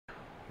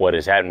What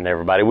is happening,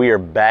 everybody? We are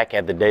back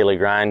at the daily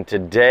grind.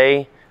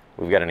 Today,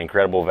 we've got an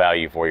incredible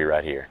value for you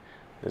right here.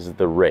 This is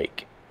the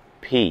Ruike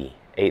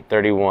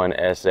P831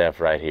 SF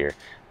right here.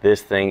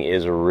 This thing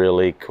is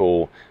really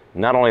cool.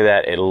 Not only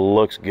that, it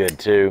looks good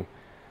too.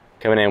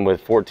 Coming in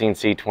with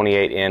 14C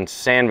 28N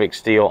Sandvik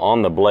steel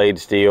on the blade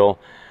steel,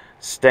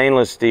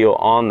 stainless steel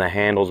on the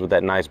handles with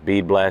that nice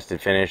bead blasted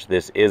finish.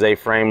 This is a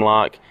frame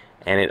lock,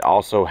 and it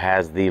also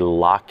has the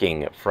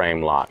locking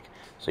frame lock,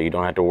 so you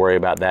don't have to worry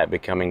about that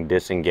becoming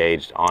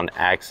disengaged on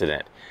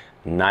accident.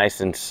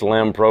 Nice and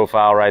slim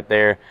profile right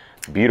there.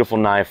 Beautiful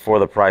knife for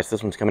the price.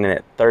 This one's coming in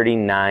at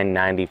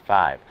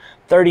 $39.95.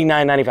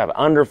 $39.95,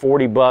 under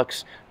 40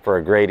 bucks for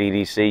a great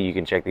EDC. You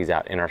can check these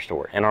out in our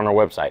store and on our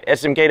website,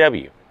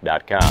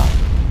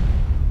 smkw.com.